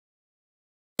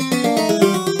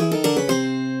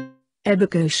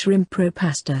Ebiko Shrimp Roe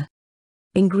Pasta.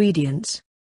 Ingredients: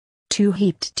 2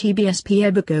 heaped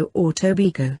tbsp Ebiko or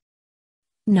tobiko,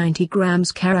 90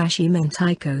 grams karashi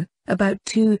Mentaiko, about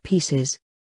 2 pieces,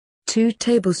 2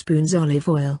 tablespoons olive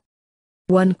oil,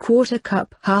 1/4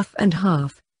 cup half and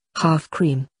half, half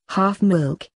cream, half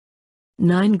milk,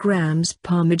 9 grams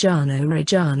Parmigiano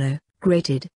Reggiano,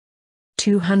 grated,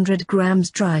 200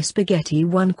 grams dry spaghetti,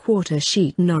 1/4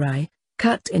 sheet nori,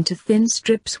 cut into thin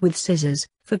strips with scissors,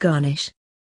 for garnish.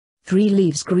 3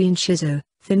 leavesgreen shiso,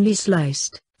 thinly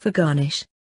sliced, for garnish.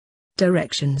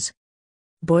 Directions: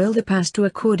 boil the pasta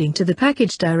according to the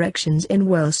package directions in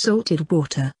well-salted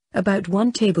water, about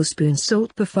 1 tablespoon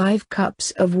salt per 5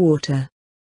 cups of water.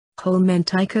 Whole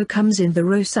Mentaiko comes in the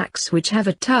roe sacks which have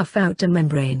a tough outer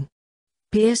membrane.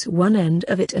 Pierce one end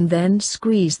of it and then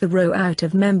squeeze the roe out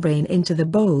of membrane into the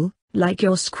bowl, like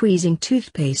you're squeezing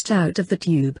toothpaste out of the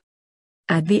tube.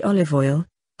 Add the olive oil,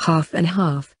 half and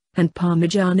half, and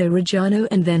Parmigiano Reggiano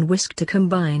and then whisk to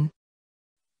combine.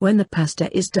 When the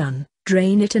pasta is done,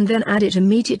 drain it and then add it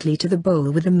immediately to the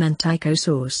bowl with the Mentaiko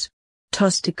sauce.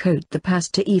 Toss to coat the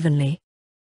pasta evenly.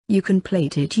 You can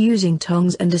plate it using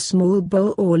tongs and a small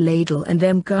bowl or ladle and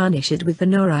then garnish it with the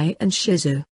nori and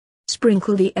shiso.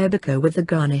 Sprinkle the ebiko with the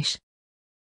garnish.